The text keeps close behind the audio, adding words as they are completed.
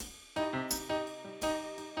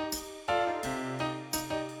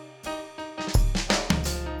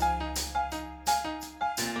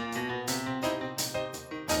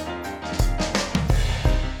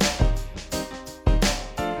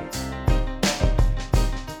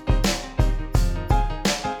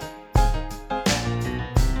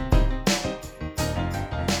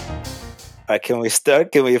right, can we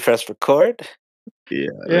start? Can we press record? Yeah.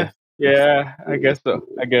 Yeah, yeah, I guess so.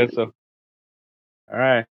 I guess so. All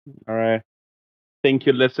right, all right. Thank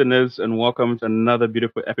you, listeners, and welcome to another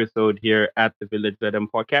beautiful episode here at the Village ZM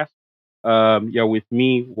podcast. You're with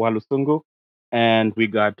me, Walusungu, and we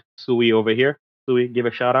got Sui over here. Sui, give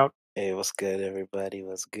a shout out. Hey, what's good, everybody?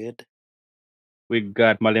 What's good? We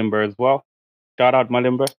got Malimber as well. Shout out,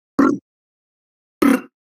 Malimber.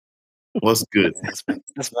 What's good?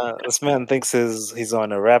 Yeah, this man thinks he's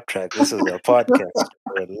on a rap track. This is a podcast.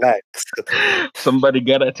 Relax. Somebody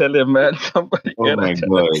gotta tell him, man. Somebody Oh gotta my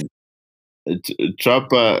tell him. God.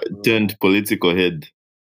 Trapper turned political head.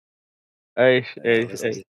 Hey, Yeah,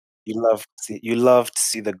 listen, you love to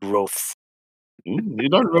see the growth. You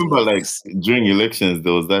don't remember, love to like, see during elections,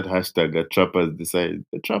 there was that hashtag that trappers decide.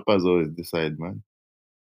 The trappers always decide, man.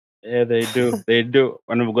 Yeah, they do. They do.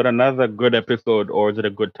 And we've got another good episode, or is it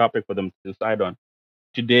a good topic for them to decide on?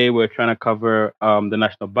 Today, we're trying to cover the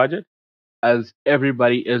national budget. As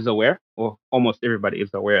everybody is aware, or almost everybody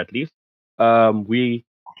is aware at least, we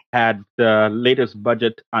had the latest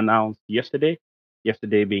budget announced yesterday.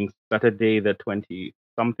 Yesterday being Saturday, the 20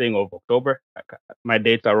 something of October. My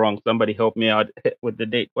dates are wrong. Somebody help me out with the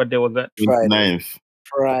date. What day was that? Friday.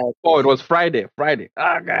 29th. Oh, it was Friday. Friday.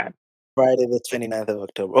 Oh, God. Friday, the 29th of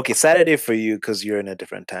October. Okay, Saturday for you because you're in a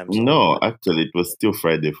different time zone. No, actually, it was still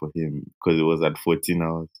Friday for him because it was at 14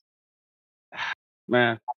 hours.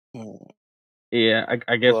 Man. Hmm. Yeah,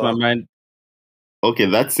 I guess my Well, mind. Okay,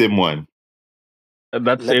 that same one.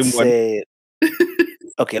 That let's same one. say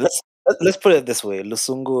okay. Let's put it this way.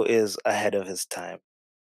 Lusungu is ahead of his time.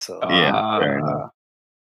 So Yeah, fair enough.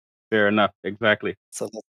 Fair enough. Exactly. so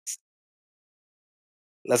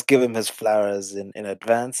let's give him his flowers in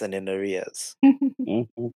advance and in arrears. hmm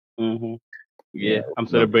hmm Yeah, I'm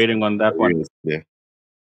no, celebrating on that one. Yeah.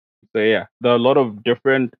 So yeah, there are a lot of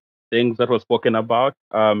different things that were spoken about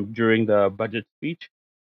during the budget speech,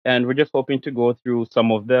 and we're just hoping to go through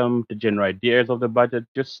some of them, the general ideas of the budget,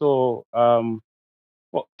 just so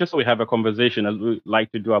just so we have a conversation as we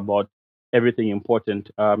like to do about everything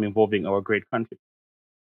important involving our great country.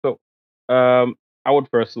 So I would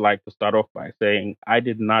first like to start off by saying I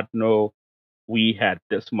did not know we had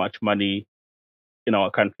this much money in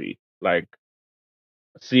our country. Like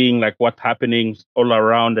seeing like what's happening all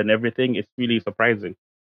around and everything, it's really surprising.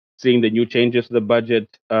 Seeing the new changes to the budget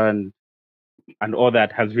and all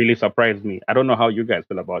that has really surprised me. I don't know how you guys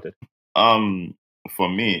feel about it. For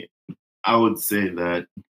me, I would say that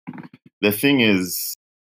the thing is,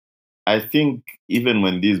 I think even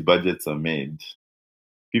when these budgets are made,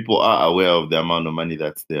 people are aware of the amount of money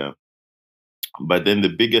that's there. But then the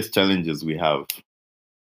biggest challenges we have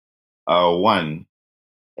are one,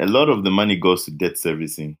 a lot of the money goes to debt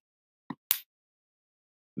servicing.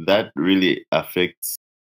 That really affects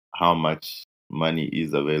how much money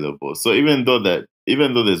is available. So even though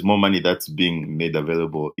there's more money that's being made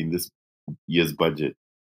available in this year's budget,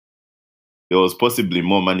 there was possibly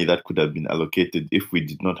more money that could have been allocated if we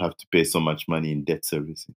did not have to pay so much money in debt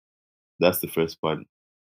servicing. That's the first part.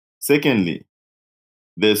 Secondly,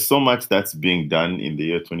 there's so much that's being done in the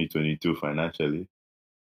year 2022 financially,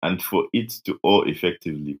 and for it to all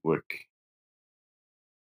effectively work,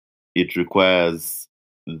 it requires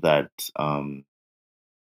that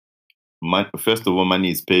first of all,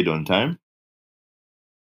 money is paid on time,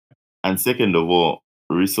 and second of all,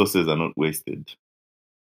 resources are not wasted.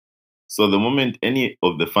 So the moment any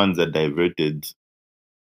of the funds are diverted,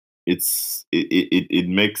 it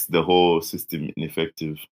makes the whole system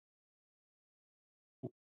ineffective.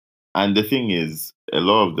 And the thing is, a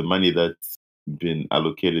lot of the money that's been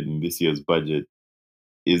allocated in this year's budget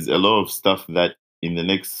is a lot of stuff that in the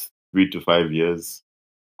next 3 to 5 years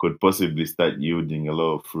could possibly start yielding a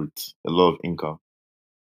lot of fruit, a lot of income.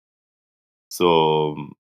 So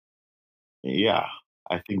yeah,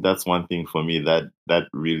 I think that's one thing for me that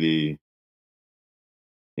really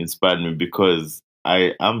inspired me, because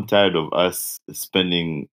I am tired of us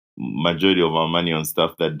spending majority of our money on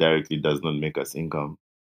stuff that directly does not make us income.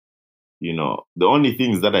 The only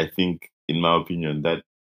things that I think, in my opinion, that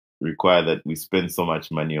require that we spend so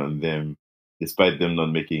much money on them, despite them not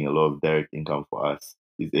making a lot of direct income for us,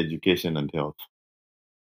 is education and health.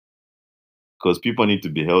 Because people need to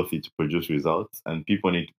be healthy to produce results, and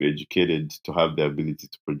people need to be educated to have the ability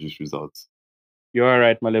to produce results. You're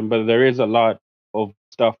right, Malim, but there is a lot of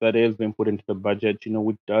stuff that is being put into the budget,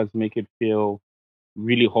 which does make it feel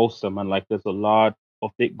really wholesome and like there's a lot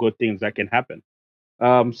of good things that can happen.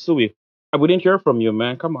 Sui, we didn't hear from you,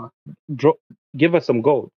 man. Come on, give us some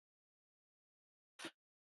gold.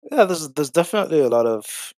 Yeah, there's definitely a lot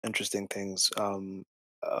of interesting things.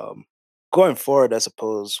 going forward, I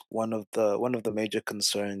suppose one of the major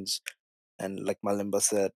concerns, and like Malimba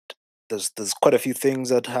said, there's quite a few things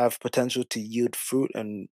that have potential to yield fruit,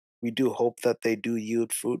 and we do hope that they do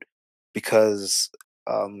yield fruit because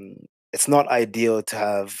um, it's not ideal to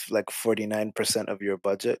have like 49% of your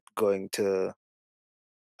budget going to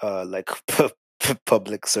like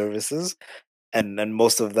public services, and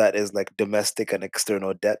most of that is like domestic and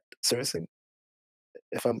external debt servicing,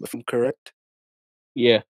 if I'm correct.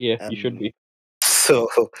 Yeah, you should And be. so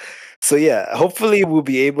so yeah, hopefully we'll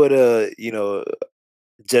be able to,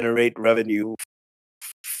 generate revenue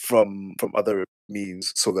from other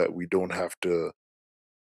means so that we don't have to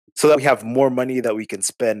so that we have more money that we can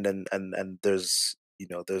spend, and there's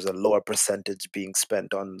a lower percentage being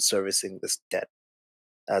spent on servicing this debt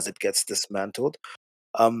as it gets dismantled.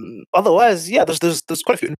 Otherwise, yeah, there's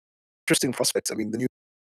quite a few interesting prospects. I mean, the new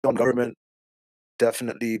government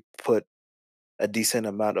definitely put a decent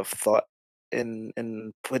amount of thought in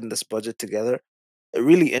putting this budget together.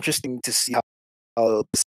 Really interesting to see how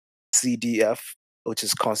the CDF, which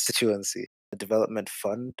is constituency, the development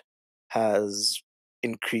fund, has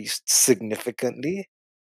increased significantly.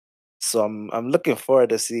 So I'm looking forward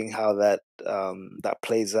to seeing how that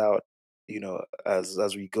plays out,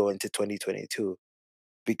 as we go into 2022.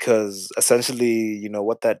 Because essentially,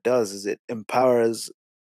 what that does is it empowers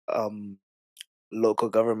um, local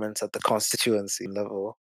governments at the constituency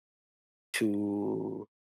level to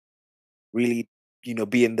really,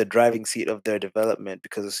 be in the driving seat of their development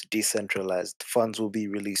because it's decentralized. Funds will be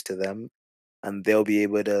released to them, and they'll be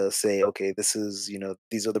able to say, okay,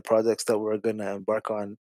 these are the projects that we're going to embark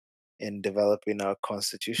on in developing our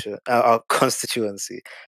constitution, our constituency,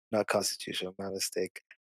 not constitution, my mistake.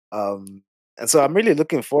 Um, and so I'm really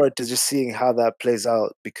looking forward to just seeing how that plays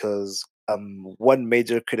out because one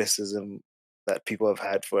major criticism that people have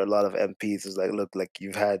had for a lot of MPs is like, look, like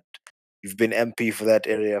you've been MP for that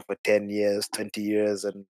area for 10 years, 20 years,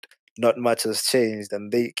 and not much has changed.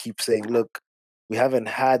 And they keep saying, look, we haven't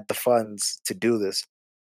had the funds to do this,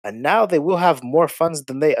 and now they will have more funds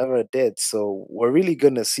than they ever did. So we're really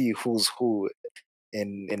gonna see who's who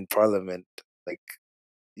in Parliament, like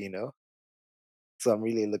you know. So I'm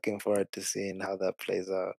really looking forward to seeing how that plays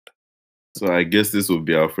out. So I guess this will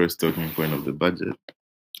be our first talking point of the budget.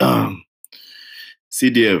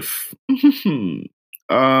 CDF.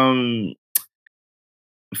 um,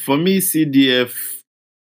 for me, CDF,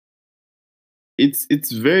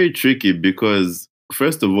 it's very tricky because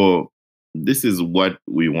first of all, this is what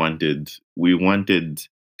we wanted. We wanted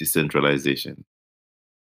decentralization.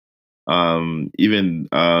 Even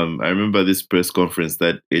I remember this press conference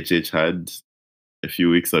that HH had a few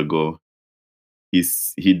weeks ago.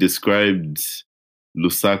 He described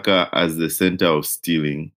Lusaka as the center of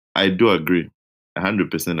stealing. I do agree,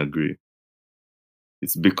 100% agree.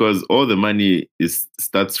 It's because all the money is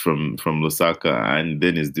starts from Lusaka and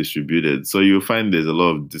then is distributed. So you'll find there's a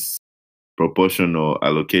lot of disproportional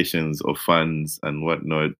allocations of funds and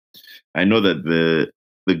whatnot. I know that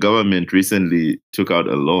the government recently took out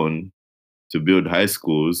a loan to build high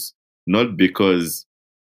schools, not because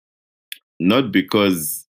not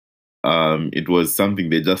because it was something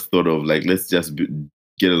they just thought of, like let's just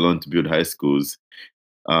get a loan to build high schools,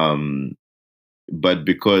 um, but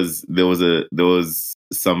because there was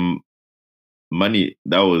some money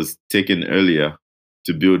that was taken earlier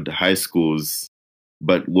to build high schools,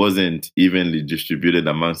 but wasn't evenly distributed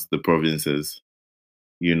amongst the provinces.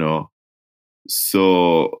 You know,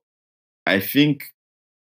 so I think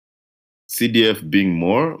CDF being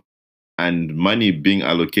more and money being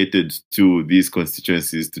allocated to these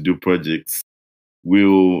constituencies to do projects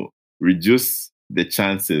will reduce the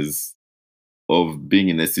chances of being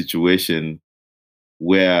in a situation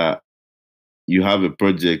where you have a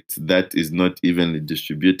project that is not evenly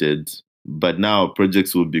distributed, but now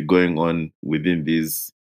projects will be going on within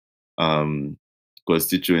these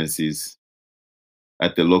constituencies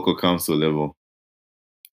at the local council level.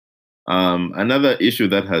 Another issue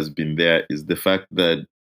that has been there is the fact that,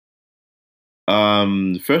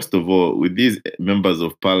 first of all, with these members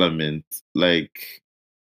of parliament, like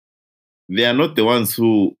they are not the ones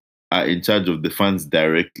who are in charge of the funds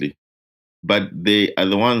directly, but they are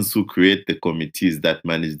the ones who create the committees that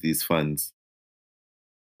manage these funds.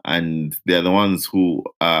 And they're the ones who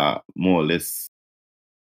are more or less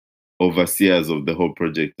overseers of the whole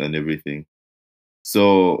project and everything.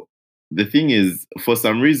 So the thing is, for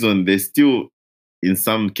some reason, they still, in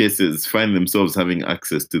some cases, find themselves having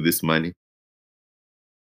access to this money.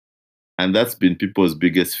 And that's been people's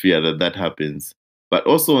biggest fear, that happens. But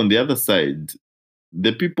also on the other side,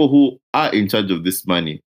 the people who are in charge of this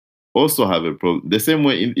money also have a problem. The same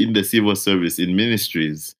way in the civil service, in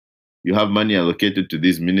ministries, you have money allocated to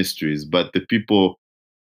these ministries, but the people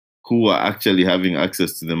who are actually having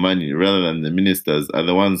access to the money rather than the ministers are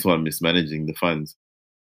the ones who are mismanaging the funds.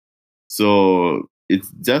 So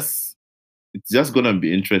it's just gonna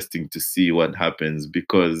be interesting to see what happens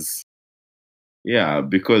because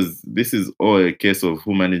this is all a case of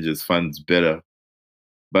who manages funds better.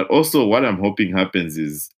 But also what I'm hoping happens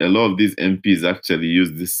is a lot of these MPs actually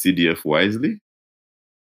use this CDF wisely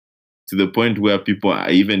to the point where people are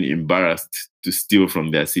even embarrassed to steal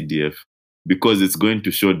from their CDF because it's going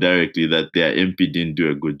to show directly that their MP didn't do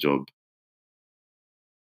a good job,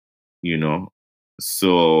 you know?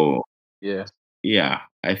 So, Yeah, yeah,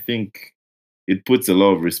 I think it puts a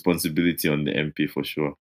lot of responsibility on the MP for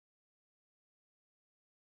sure.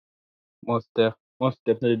 most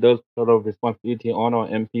definitely does sort of responsibility on our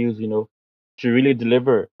MPs, to really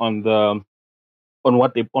deliver on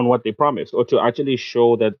what they promise, or to actually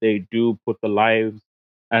show that they do put the lives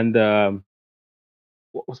and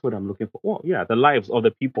what's what I'm looking for? Oh, yeah, the lives of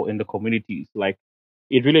the people in the communities. Like,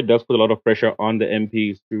 it really does put a lot of pressure on the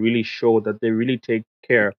MPs to really show that they really take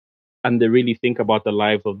care and they really think about the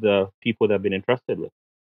lives of the people they've been entrusted with.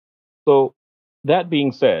 So, that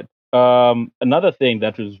being said, another thing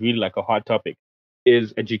that was really like a hot topic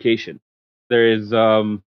is education. There is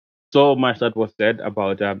so much that was said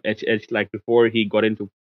about like before he got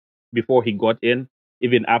in,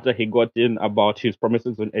 even after he got in, about his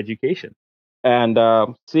promises on education. And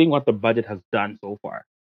seeing what the budget has done so far,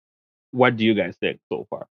 what do you guys think so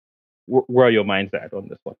far? Where are your minds at on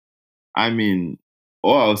this one? I mean,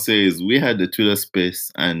 all I'll say is we had the Twitter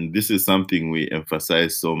space, and this is something we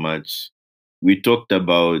emphasize so much. We talked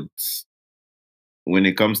about, when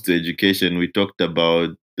it comes to education, we talked about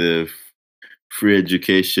the free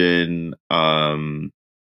education.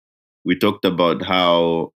 We talked about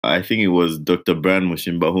how I think it was Dr. Brian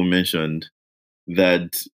Mushimba who mentioned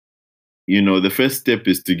that the first step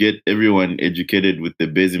is to get everyone educated with the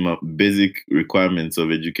basic requirements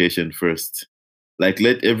of education first. Like,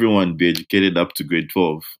 let everyone be educated up to grade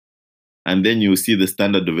 12, and then you'll see the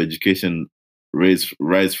standard of education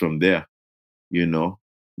rise from there. You know,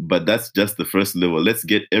 but that's just the first level. Let's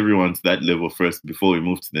get everyone to that level first before we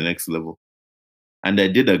move to the next level. And I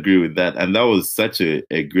did agree with that, and that was such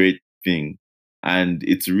a great thing. And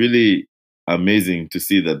it's really amazing to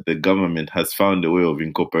see that the government has found a way of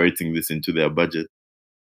incorporating this into their budget.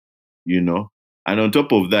 And on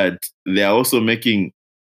top of that, they are also making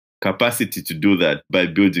capacity to do that by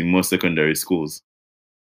building more secondary schools.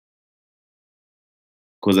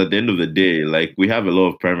 Because at the end of the day, like, we have a lot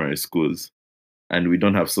of primary schools and we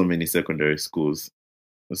don't have so many secondary schools.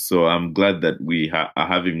 So I'm glad that we are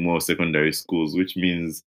having more secondary schools, which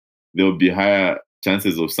means there will be higher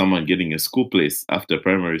chances of someone getting a school place after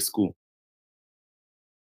primary school.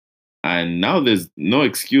 And now there's no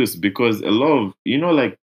excuse, because a lot of,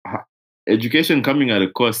 like, education coming at a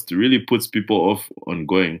cost really puts people off on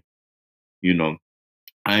going.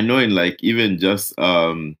 I know, in, like, even just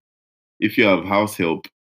if you have house help,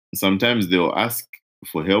 sometimes they'll ask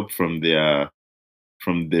for help from the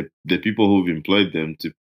people who've employed them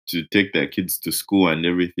to take their kids to school and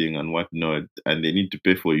everything and whatnot, and they need to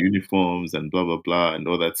pay for uniforms and blah blah blah and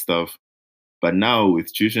all that stuff. But now,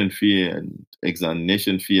 with tuition fee and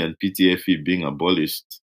examination fee and PTA fee being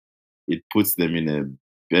abolished, it puts them in a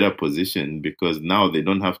better position, because now they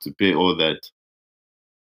don't have to pay all that.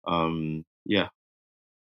 Yeah.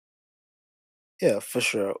 Yeah, for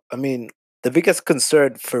sure. I mean, the biggest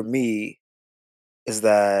concern for me is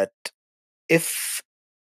that if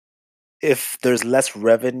there's less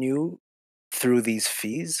revenue through these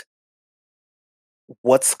fees,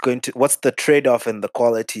 what's the trade-off in the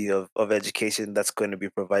quality of education that's going to be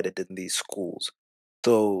provided in these schools?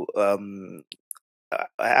 So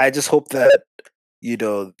I just hope that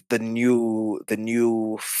the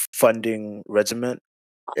new funding regimen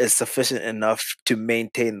is sufficient enough to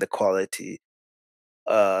maintain the quality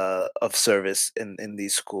of service in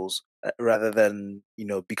these schools, rather than,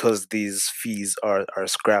 because these fees are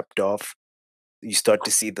scrapped off, you start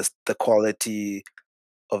to see the quality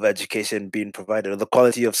of education being provided, or the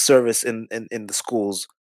quality of service in the schools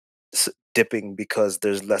dipping because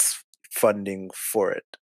there's less funding for it,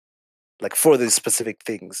 like for these specific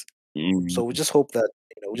things. So Mm. we just hope that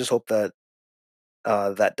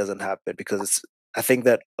that doesn't happen, because I think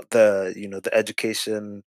that the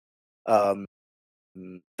education, um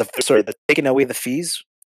the taking away the fees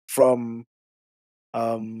from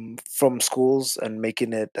from schools and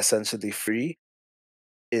making it essentially free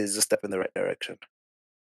is a step in the right direction.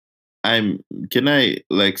 I'm Can I,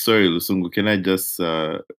 like, sorry, Lusungu, can I just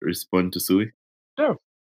respond to Sui?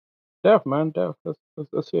 Def, man, Def.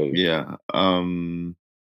 Let's hear you. Yeah.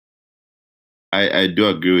 I do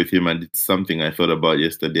agree with him, and it's something I thought about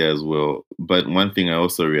yesterday as well. But one thing I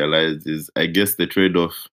also realized is, I guess the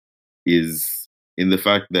trade-off is in the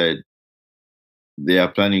fact that they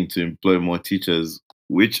are planning to employ more teachers,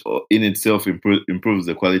 which in itself improves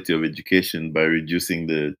the quality of education by reducing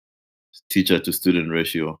the teacher to student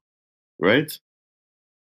ratio, right?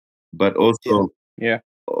 But Yeah. Yeah,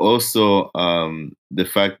 the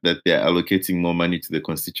fact that they're allocating more money to the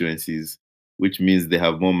constituencies, which means they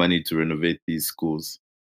have more money to renovate these schools.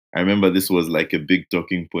 I remember this was like a big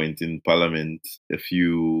talking point in Parliament a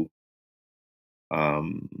few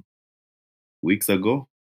um, weeks ago.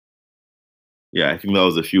 Yeah, I think that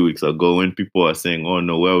was a few weeks ago when people were saying, "Oh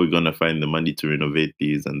no, where are we gonna find the money to renovate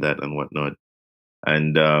these and that and whatnot?"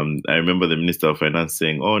 And I remember the Minister of Finance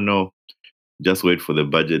saying, "Oh no, just wait for the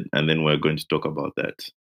budget and then we're going to talk about that."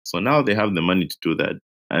 So now they have the money to do that.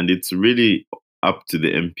 And it's really up to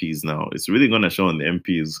the MPs now. It's really going to show on the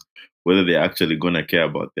MPs whether they're actually going to care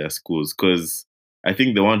about their schools. Because I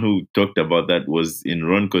think the one who talked about that was in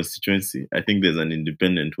Ron constituency. I think there's an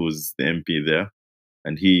independent who's the MP there.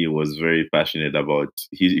 And he was very passionate about,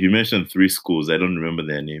 he mentioned three schools. I don't remember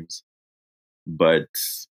their names. But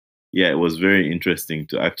yeah, it was very interesting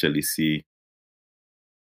to actually see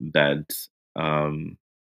that.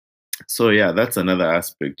 So yeah, that's another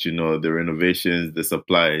aspect, the renovations, the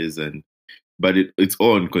supplies, but it's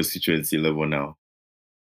all on constituency level now.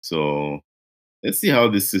 So let's see how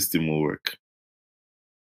this system will work.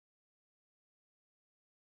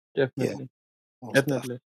 definitely, Most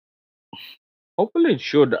definitely. Hopefully,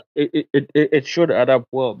 it should add up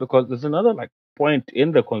well, because there's another like point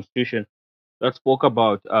in the constitution that spoke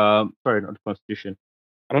about sorry, not the constitution.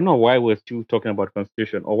 I don't know why we're still talking about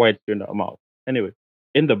constitution or why it's still in our mouth. Anyway,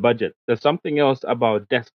 in the budget, there's something else about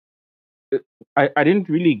desk. I didn't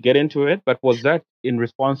really get into it, but was that in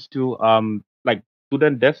response to like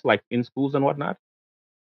student desks like in schools and whatnot?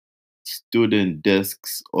 Student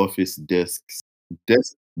desks, office desks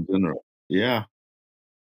in general. Yeah.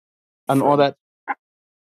 And all from that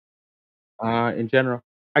in general.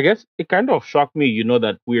 I guess it kind of shocked me,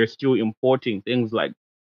 that we're still importing things like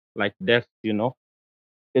desks,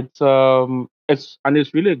 it's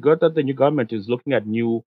really good that the new government is looking at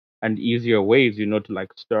new and easier ways, to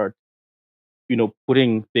like start,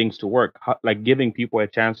 putting things to work, like giving people a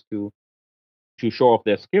chance to show off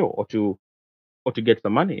their skill or to get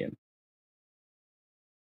some money in.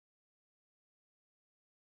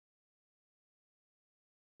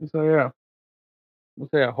 So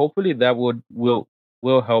yeah, hopefully that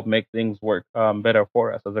will help make things work better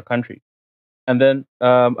for us as a country. And then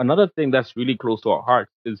another thing that's really close to our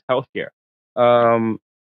hearts is healthcare. Um,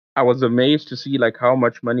 I was amazed to see like how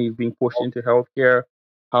much money is being pushed into healthcare,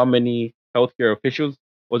 how many healthcare officials,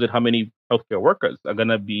 how many healthcare workers are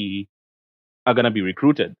gonna be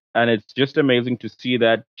recruited, and it's just amazing to see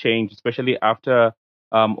that change, especially after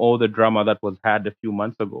all the drama that was had a few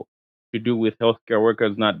months ago to do with healthcare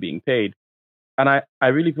workers not being paid. And I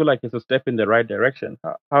really feel like it's a step in the right direction.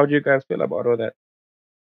 How do you guys feel about all that?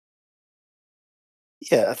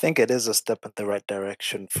 Yeah, I think it is a step in the right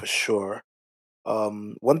direction for sure.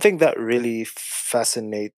 One thing that really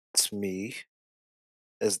fascinates me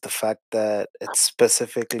is the fact that it's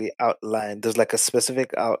specifically outlined. There's like a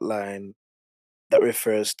specific outline that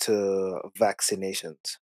refers to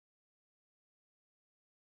vaccinations,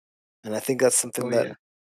 and I think that's Oh something that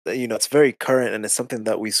yeah, it's very current, and it's something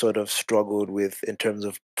that we sort of struggled with in terms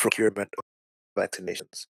of procurement of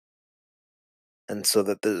vaccinations. And so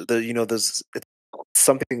that there's it's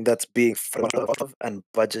something that's being thought of and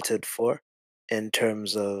budgeted for in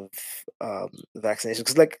terms of vaccination,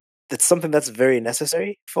 because like it's something that's very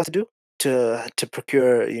necessary for us to do, to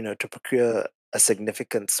procure a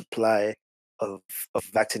significant supply of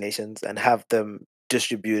vaccinations and have them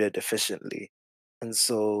distributed efficiently. And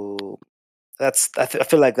so I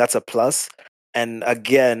feel like that's a plus. And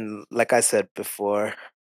again, like I said before,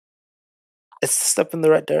 it's a step in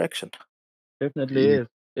the right direction. definitely is.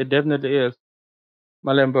 It definitely is.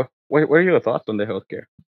 Malemba, what are your thoughts on the healthcare?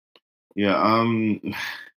 Yeah.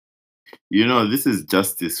 This is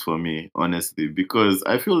justice for me, honestly, because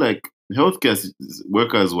I feel like healthcare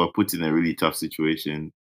workers were put in a really tough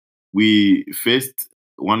situation. We faced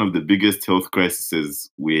one of the biggest health crises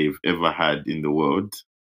we've ever had in the world.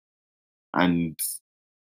 And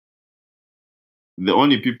the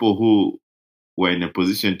only people who were in a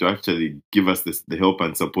position to actually give us the help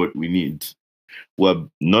and support we need were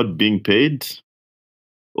not being paid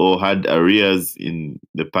or had arrears in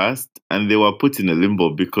the past. And they were put in a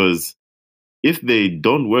limbo because if they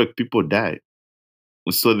don't work, people die.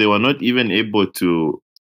 So they were not even able to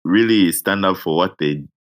really stand up for what they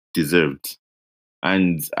deserved.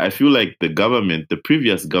 And I feel like the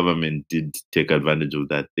previous government did take advantage of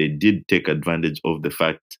that. They did take advantage of the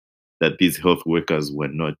fact that these health workers were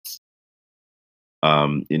not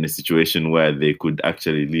in a situation where they could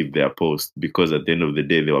actually leave their post, because at the end of the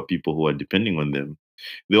day, there were people who were depending on them.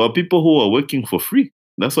 There were people who were working for free.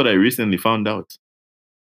 That's what I recently found out.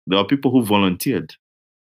 There were people who volunteered,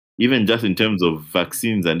 even just in terms of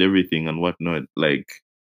vaccines and everything and whatnot. Like,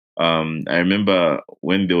 I remember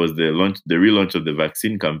when there was the relaunch of the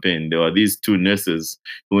vaccine campaign, there were these two nurses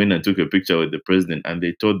who went and took a picture with the president, and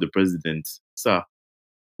they told the president, "Sir,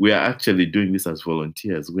 we are actually doing this as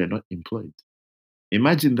volunteers. We are not employed."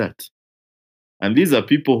 Imagine that. And these are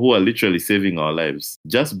people who are literally saving our lives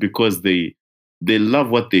just because they love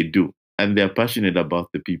what they do and they're passionate about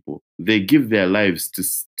the people. They give their lives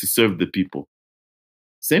to serve the people.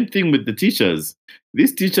 Same thing with the teachers.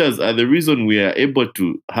 These teachers are the reason we are able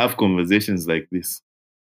to have conversations like this.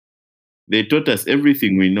 They taught us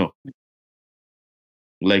everything we know,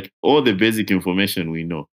 like all the basic information we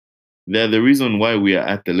know. They're the reason why we are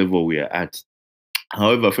at the level we are at.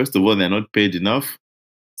 However, first of all, they're not paid enough.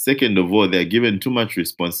 Second of all, they're given too much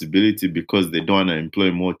responsibility because they don't want to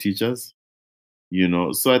employ more teachers.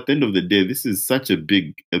 So at the end of the day, this is such a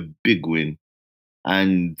big win,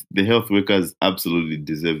 and the health workers absolutely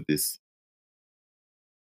deserve this.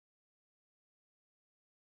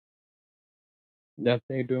 That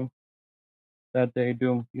they do. That they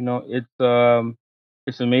do.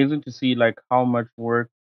 It's amazing to see like how much work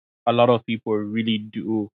a lot of people really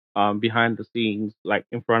do behind the scenes, like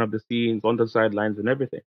in front of the scenes, on the sidelines, and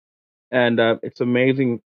everything. And it's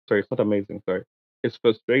amazing. Sorry, it's not amazing. Sorry, it's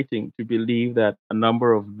frustrating to believe that a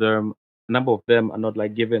number of them are not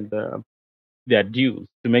like given their dues.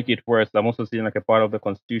 To make it worse, I'm also seeing like a part of the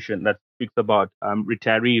constitution that speaks about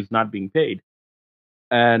retirees not being paid,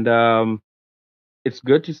 and it's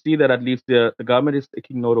good to see that at least the government is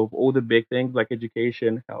taking note of all the big things like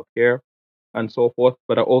education, healthcare, and so forth,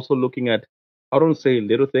 but are also looking at, I don't say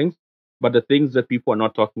little things, but the things that people are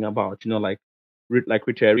not talking about, like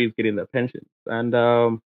retirees getting their pensions. And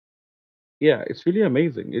yeah, it's really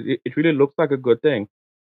amazing. It really looks like a good thing.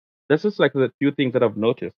 That's just like the few things that I've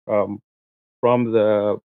noticed from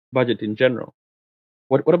the budget in general.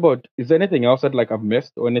 What about, is there anything else that like I've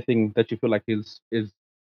missed, or anything that you feel like is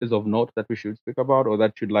of note that we should speak about, or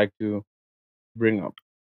that you'd like to bring up?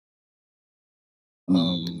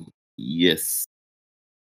 Yes.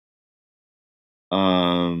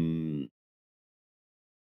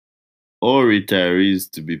 All retirees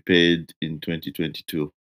to be paid in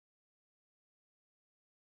 2022.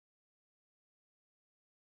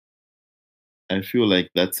 I feel like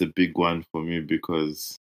that's a big one for me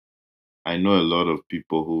because I know a lot of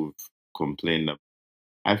people who've complained.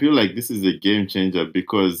 I feel like this is a game changer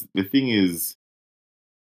because the thing is,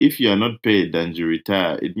 if you are not paid and you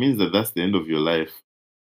retire, it means that that's the end of your life,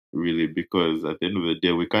 really, because at the end of the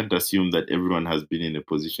day, we can't assume that everyone has been in a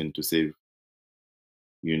position to save.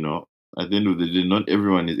 You know, at the end of the day, not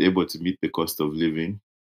everyone is able to meet the cost of living.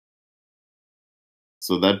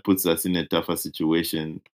 So that puts us in a tougher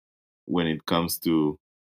situation when it comes to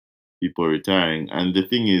people retiring. And the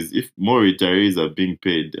thing is, if more retirees are being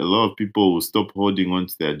paid, a lot of people will stop holding on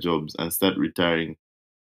to their jobs and start retiring,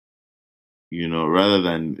 rather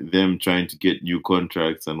than them trying to get new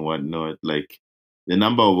contracts and whatnot. Like the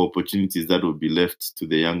number of opportunities that will be left to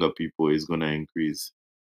the younger people is going to increase.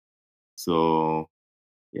 So,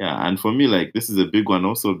 yeah. And for me, like, this is a big one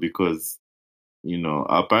also because,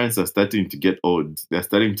 our parents are starting to get old. They're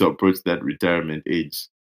starting to approach that retirement age.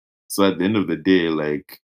 So at the end of the day,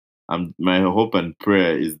 like, my hope and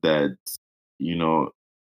prayer is that, you know,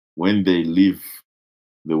 when they leave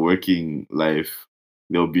the working life,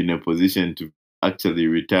 they'll be in a position to actually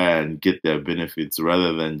retire and get their benefits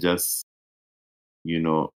rather than just, you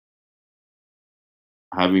know,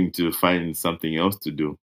 having to find something else to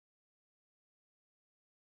do.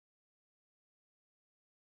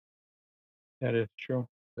 That is true.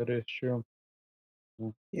 That is true.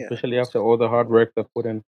 Yeah. Especially after all the hard work they put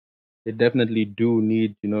in, they definitely do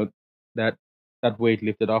need, that that weight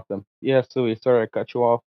lifted off them. Yeah, so sorry I cut you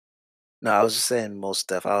off. No, I was just saying most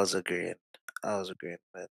stuff. I was agreeing. With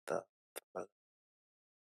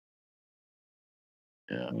Yeah.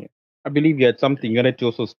 Yeah. I believe you had something you wanted to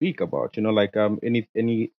also speak about, like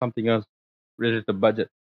any something else related to budget.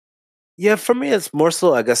 Yeah, for me, it's more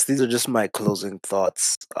so. I guess these are just my closing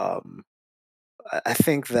thoughts. I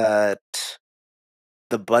think that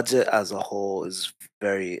the budget as a whole is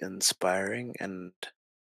very inspiring, and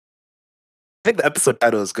I think the episode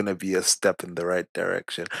title is going to be a step in the right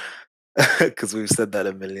direction because we've said that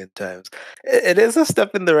a million times. It is a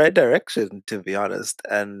step in the right direction, to be honest,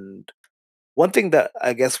 and one thing that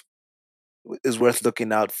I guess is worth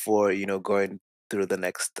looking out for, going through the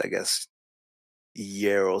next, I guess,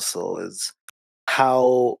 year or so is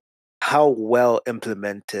how how well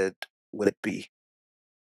implemented will it be?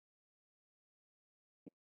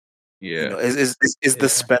 Yeah. Is the Yeah.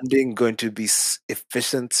 spending going to be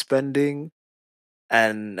efficient spending,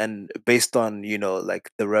 and based on like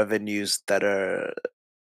the revenues that are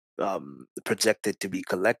projected to be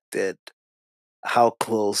collected, how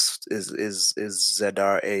close is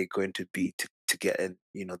ZRA going to be to get in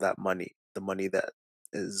that money, the money that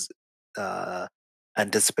is uh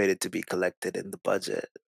anticipated to be collected in the budget,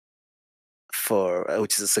 for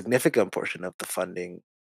which is a significant portion of the funding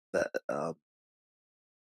that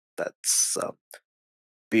that's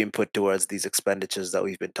being put towards these expenditures that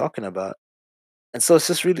we've been talking about. And so it's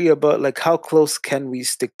just really about like how close can we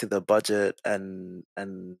stick to the budget, and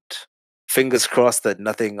fingers crossed that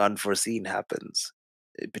nothing unforeseen happens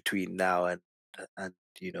between now and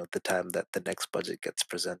the time that the next budget gets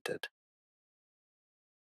presented.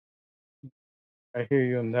 I hear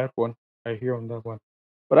you on that one. I hear on that one.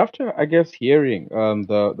 But after, I guess, hearing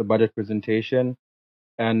the budget presentation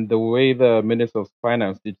and the way the Minister of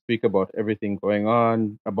Finance did speak about everything going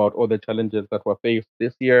on, about all the challenges that were faced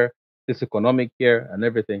this year, this economic year, and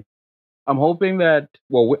everything, I'm hoping that,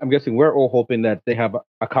 well, I'm guessing we're all hoping that they have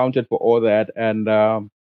accounted for all that, and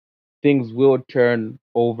things will turn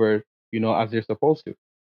over, as they're supposed to.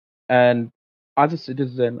 And as a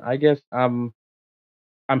citizen, I guess I'm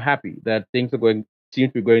happy that things are seem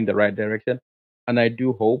to be going in the right direction, and I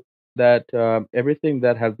do hope that everything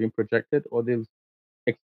that has been projected, or these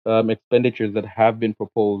expenditures that have been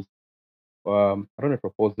proposed, I don't know if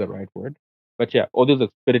proposed is the right word, but yeah, all those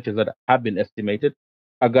expenditures that have been estimated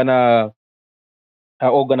are gonna are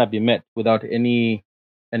all gonna be met without any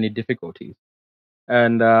difficulties.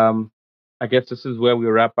 And I guess this is where we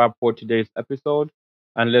wrap up for today's episode.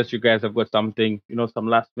 Unless you guys have got something, some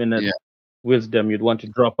last minute Yeah, wisdom you'd want to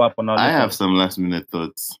drop up on our I have listeners. some last minute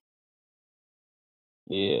thoughts.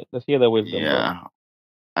 Yeah, let's hear the wisdom, bro. Yeah,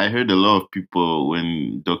 I heard a lot of people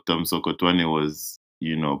when Dr. Msokotwane was,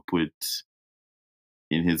 put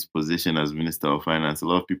in his position as Minister of Finance. A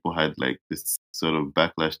lot of people had like this sort of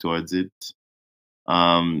backlash towards it.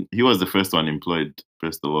 He was the first one employed,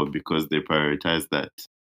 first of all, because they prioritized that,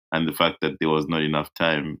 and the fact that there was not enough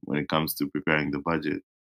time when it comes to preparing the budget.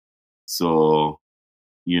 So,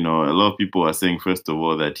 a lot of people are saying, first of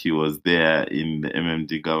all, that he was there in the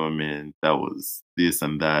MMD government, that was this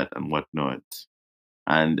and that and whatnot.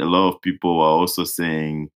 And a lot of people were also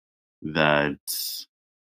saying that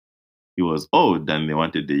he was old and they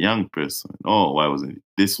wanted the young person. Oh, why wasn't it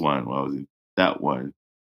this one? Why wasn't it that one?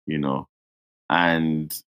 You know,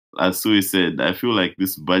 and as Sui said, I feel like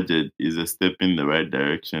this budget is a step in the right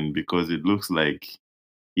direction because it looks like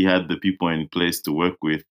he had the people in place to work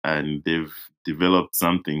with and they've developed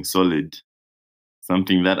something solid,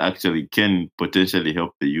 something that actually can potentially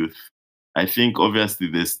help the youth. I think obviously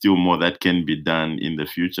there's still more that can be done in the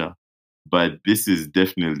future, but this is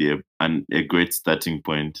definitely a great starting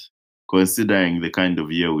point considering the kind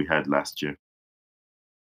of year we had last year,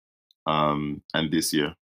 and this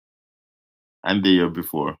year and the year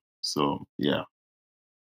before. So yeah.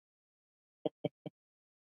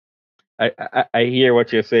 I hear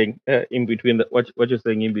what you're saying in between what you're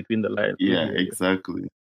saying in between the lines. We Yeah, hear you. exactly.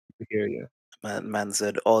 We hear you. Man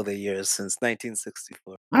said all the years since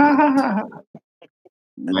 1964.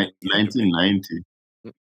 1990,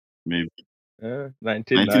 maybe.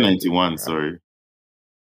 1990. 1991, sorry.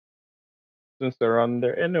 Since around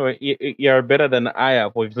there. Anyway, you're better than I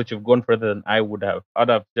have, or which you've gone further than I would have. I'd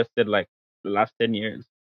have just said like the last 10 years.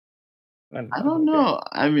 And I I'm don't okay. know.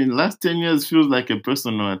 I mean, last 10 years feels like a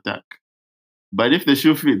personal attack. But if the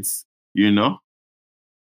shoe fits, you know?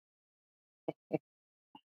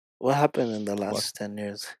 What happened in the What? last 10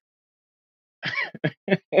 years?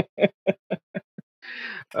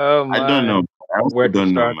 Oh I don't know. man. I also Where to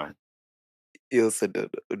don't know, start? man. You also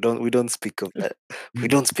don't we don't speak of that. We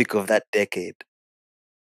don't speak of that decade.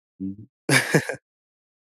 Mhm.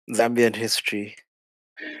 Zambian history.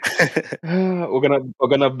 We're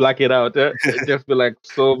gonna black it out. It just be like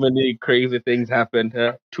so many crazy things happened.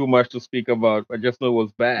 Too much to speak about. I just know it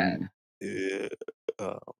was bad. Mm. Yeah.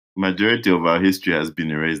 Uh, Majority of our history has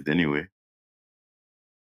been erased anyway.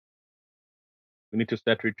 We need to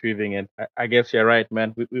start retrieving it. I guess you're right,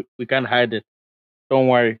 man. We can't hide it. Don't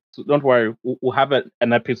worry. So don't worry. We'll have an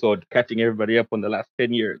episode catching everybody up on the last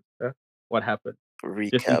 10 years. What happened?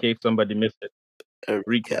 Just in recap. case somebody missed it. A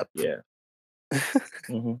Recap. recap.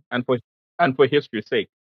 Yeah. And for history's sake.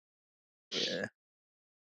 Yeah.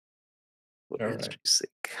 For All right. history's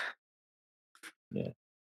sake. Yeah.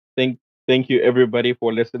 Thank Thank you everybody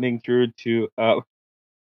for listening through to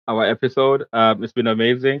our episode. It's been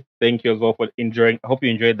amazing. Thank you as well for enjoying. I hope you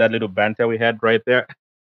enjoyed that little banter we had right there.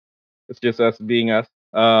 It's just us being us.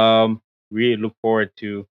 Really look forward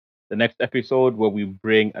to the next episode where we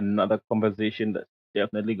bring another conversation that's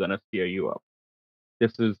definitely gonna steer you up.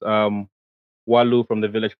 This is Walu from the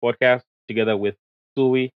Village Podcast together with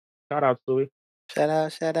Sui. Shout out Sui Shout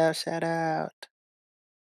out, shout out, shout out.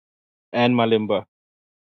 and Malimba.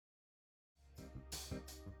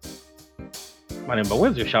 Malimba,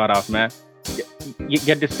 where's your shout out, man?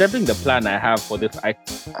 You're disturbing the plan I have for this. I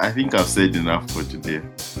think I've said enough for today.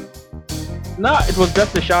 No, it was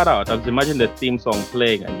just a shout out. I was imagining the theme song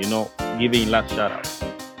playing and giving last shout out.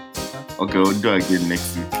 Okay, we'll do it again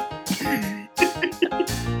next week.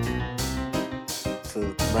 So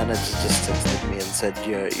the manager just texted me and said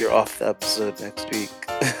you're off the episode next week.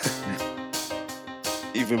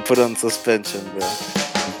 You've been put on suspension, bro.